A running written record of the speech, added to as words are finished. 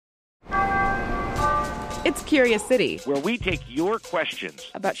It's Curious City, where we take your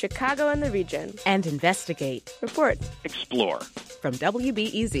questions about Chicago and the region and investigate, report, explore. From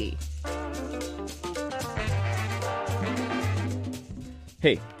WBEZ.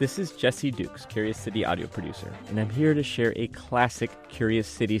 Hey, this is Jesse Dukes, Curious City audio producer, and I'm here to share a classic Curious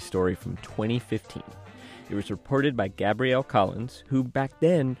City story from 2015. It was reported by Gabrielle Collins, who back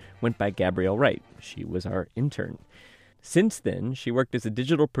then went by Gabrielle Wright. She was our intern. Since then, she worked as a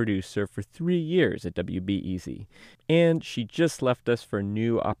digital producer for 3 years at WBEZ, and she just left us for a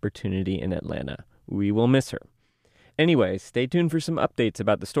new opportunity in Atlanta. We will miss her. Anyway, stay tuned for some updates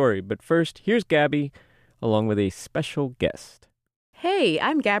about the story, but first, here's Gabby, along with a special guest. Hey,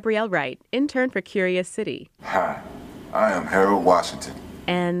 I'm Gabrielle Wright, intern for Curious City. Hi, I am Harold Washington.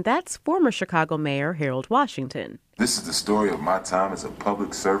 And that's former Chicago Mayor Harold Washington. This is the story of my time as a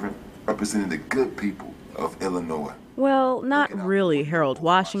public servant representing the good people of Illinois. Well, not really Harold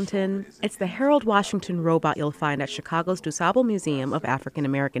Washington. It's the Harold Washington robot you'll find at Chicago's DuSable Museum of African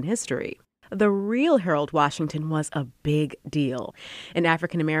American History. The real Harold Washington was a big deal. An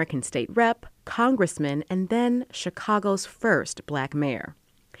African American state rep, congressman, and then Chicago's first black mayor.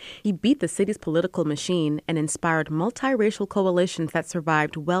 He beat the city's political machine and inspired multiracial coalitions that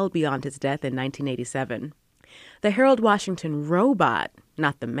survived well beyond his death in 1987. The Harold Washington robot,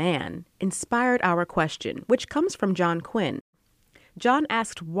 not the man, inspired our question, which comes from John Quinn. John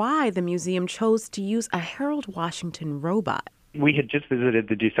asked why the museum chose to use a Harold Washington robot. We had just visited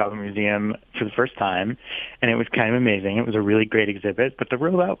the DuSable Museum for the first time, and it was kind of amazing. It was a really great exhibit, but the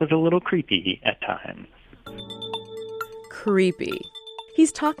robot was a little creepy at times. Creepy.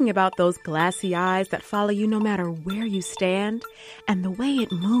 He's talking about those glassy eyes that follow you no matter where you stand, and the way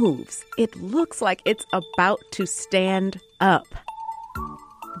it moves. It looks like it's about to stand up.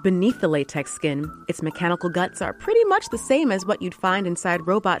 Beneath the latex skin, its mechanical guts are pretty much the same as what you'd find inside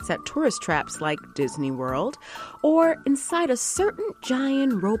robots at tourist traps like Disney World, or inside a certain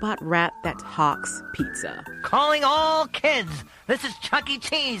giant robot rat that hawks pizza. Calling all kids. This is Chuck E.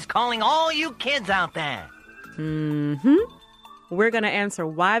 Cheese calling all you kids out there. We're going to answer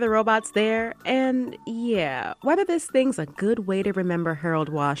why the robot's there and, whether this thing's a good way to remember Harold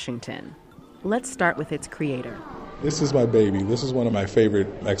Washington. Let's start with its creator. This is my baby. This is one of my favorite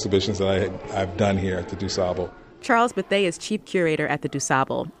exhibitions that I've done here at the DuSable. Charles Bethea is chief curator at the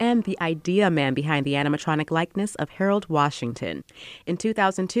DuSable and the idea man behind the animatronic likeness of Harold Washington. In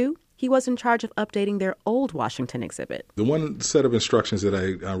 2002, he was in charge of updating their old Washington exhibit. The one set of instructions that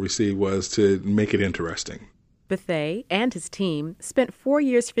I received was to make it interesting. Bethea and his team spent 4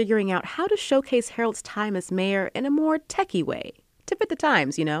 years figuring out how to showcase Harold's time as mayor in a more techie way, to fit the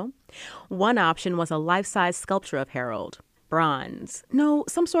times, you know. One option was a life-size sculpture of Harold. Bronze. No,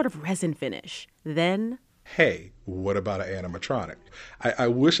 some sort of resin finish. Then, hey, what about an animatronic? I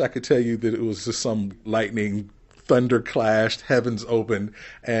wish I could tell you that it was just some lightning, thunder clashed, heavens opened,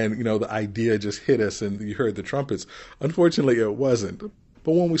 and, the idea just hit us and you heard the trumpets. Unfortunately, it wasn't.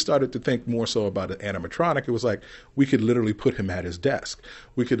 But when we started to think more so about an animatronic, it was like we could literally put him at his desk.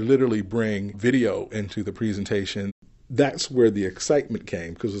 We could literally bring video into the presentation. That's where the excitement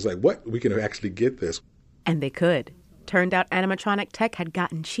came, because it was like, what? We can actually get this. And they could. Turned out animatronic tech had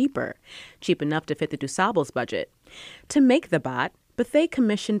gotten cheaper enough to fit the DuSable's budget. To make the bot, Bethea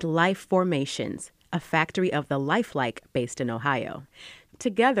commissioned Life Formations, a factory of the lifelike based in Ohio.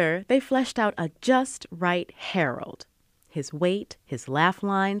 Together, they fleshed out a just right Harold. His weight, his laugh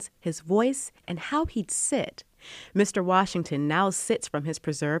lines, his voice, and how he'd sit. Mr. Washington now sits from his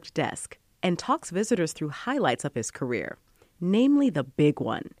preserved desk and talks visitors through highlights of his career, namely the big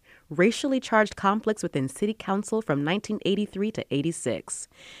one, racially charged conflicts within city council from 1983 to 86,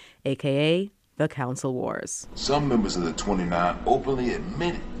 a.k.a. the Council Wars. Some members of the 29 openly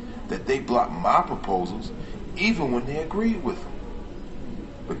admitted that they blocked my proposals even when they agreed with them,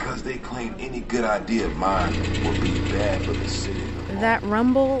 because they claimed any good idea of mine would be bad for the city. That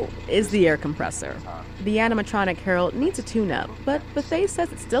rumble is the air compressor. The animatronic Harold needs a tune-up, but Bethea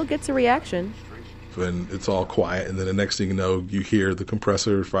says it still gets a reaction. And it's all quiet, and then the next thing you know, you hear the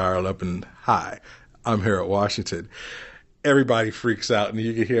compressor fire up and, hi, I'm Harold Washington. Everybody freaks out, and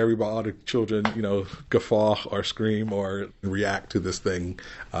you can hear all the children, guffaw or scream or react to this thing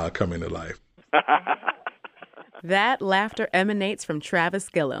coming to life. That laughter emanates from Travis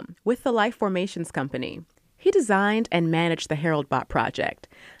Gillum with the Life Formations Company. He designed and managed the Harold Bot project.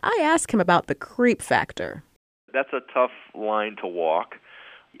 I asked him about the creep factor. That's a tough line to walk,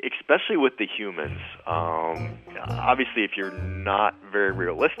 especially with the humans. Obviously, if you're not very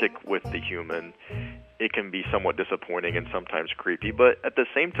realistic with the human, it can be somewhat disappointing and sometimes creepy. But at the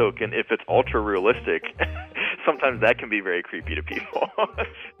same token, if it's ultra realistic, sometimes that can be very creepy to people.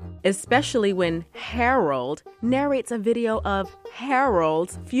 especially when Harold narrates a video of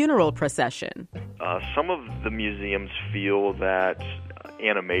Harold's funeral procession. Some of the museums feel that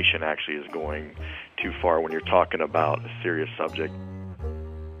animation actually is going too far when you're talking about a serious subject.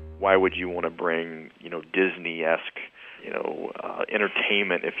 Why would you want to bring, Disney-esque,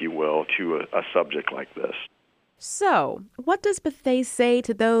 entertainment, if you will, to a subject like this? So, what does Bethea say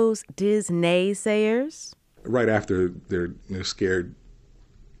to those Disney-sayers? Right after they're scared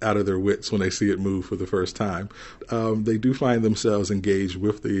out of their wits when they see it move for the first time, they do find themselves engaged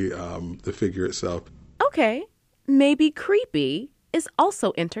with the figure itself. Okay, maybe creepy is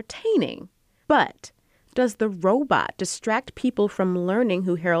also entertaining. But does the robot distract people from learning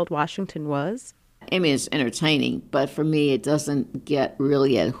who Harold Washington was? I mean, it's entertaining, but for me, it doesn't get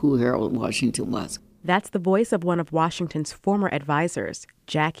really at who Harold Washington was. That's the voice of one of Washington's former advisors,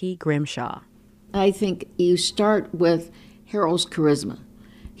 Jackie Grimshaw. I think you start with Harold's charisma.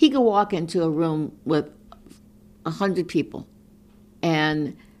 He could walk into a room with 100 people,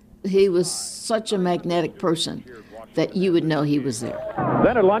 and he was such a magnetic person that you would know he was there.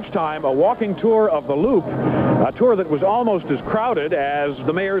 Then at lunchtime, a walking tour of the Loop, a tour that was almost as crowded as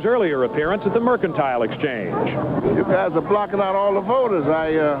the mayor's earlier appearance at the Mercantile Exchange. You guys are blocking out all the voters.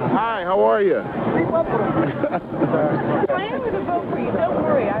 Hi, how are you? I am going to vote for you. Don't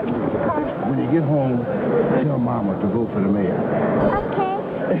worry. When you get home, tell Mama to vote for the mayor. Okay.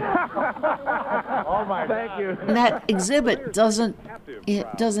 Oh my! Thank you. And that exhibit doesn't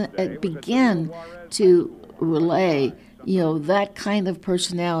begin to relay, that kind of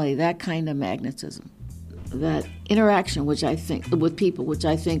personality, that kind of magnetism, that interaction, which I think with people, which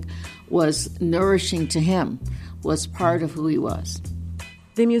I think was nourishing to him, was part of who he was.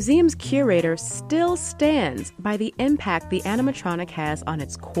 The museum's curator still stands by the impact the animatronic has on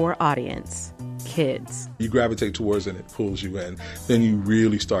its core audience, kids. You gravitate towards it and it pulls you in. Then you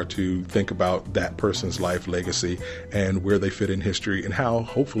really start to think about that person's life legacy and where they fit in history and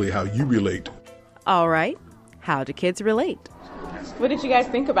hopefully how you relate. All right. How do kids relate? What did you guys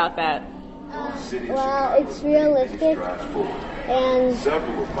think about that? Well, it's realistic, and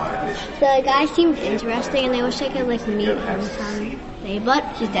the guy seemed interesting, and I wish I could meet him someday, but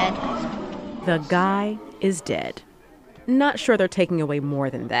he's dead. The guy is dead. Not sure they're taking away more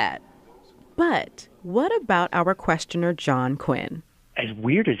than that. But what about our questioner, John Quinn? As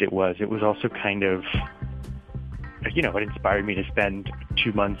weird as it was also kind of, it inspired me to spend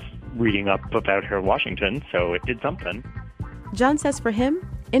 2 months reading up about Harold Washington, so it did something. John says for him,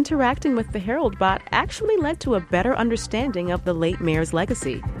 interacting with the Harold bot actually led to a better understanding of the late mayor's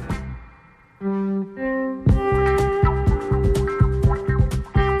legacy.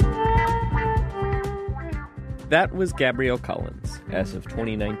 That was Gabrielle Collins. As of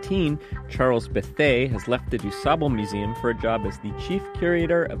 2019, Charles Bethea has left the DuSable Museum for a job as the chief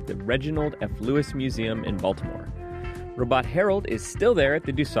curator of the Reginald F. Lewis Museum in Baltimore. Robot Harold is still there at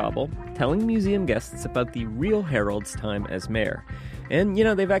the DuSable, telling museum guests about the real Harold's time as mayor. And,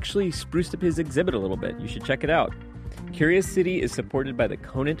 they've actually spruced up his exhibit a little bit. You should check it out. Curious City is supported by the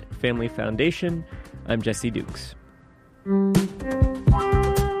Conant Family Foundation. I'm Jesse Dukes.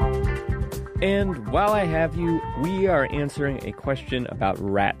 And while I have you, we are answering a question about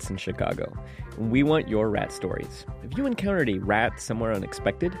rats in Chicago. We want your rat stories. Have you encountered a rat somewhere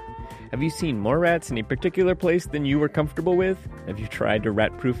unexpected? Have you seen more rats in a particular place than you were comfortable with? Have you tried to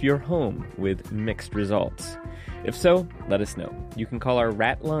rat-proof your home with mixed results? If so, let us know. You can call our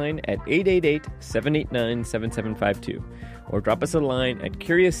rat line at 888-789-7752 or drop us a line at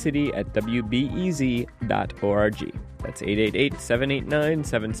curiouscity@wbez.org. That's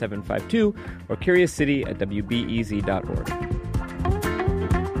 888-789-7752 or curiouscity@wbez.org.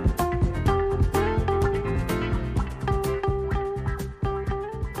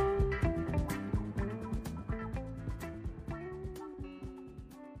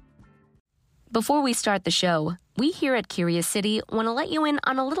 Before we start the show, we here at Curious City want to let you in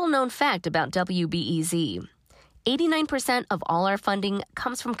on a little-known fact about WBEZ. 89% of all our funding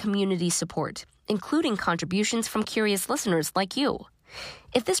comes from community support, including contributions from curious listeners like you.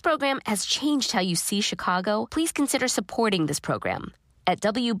 If this program has changed how you see Chicago, please consider supporting this program at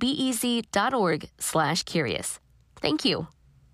wbez.org/curious. Thank you.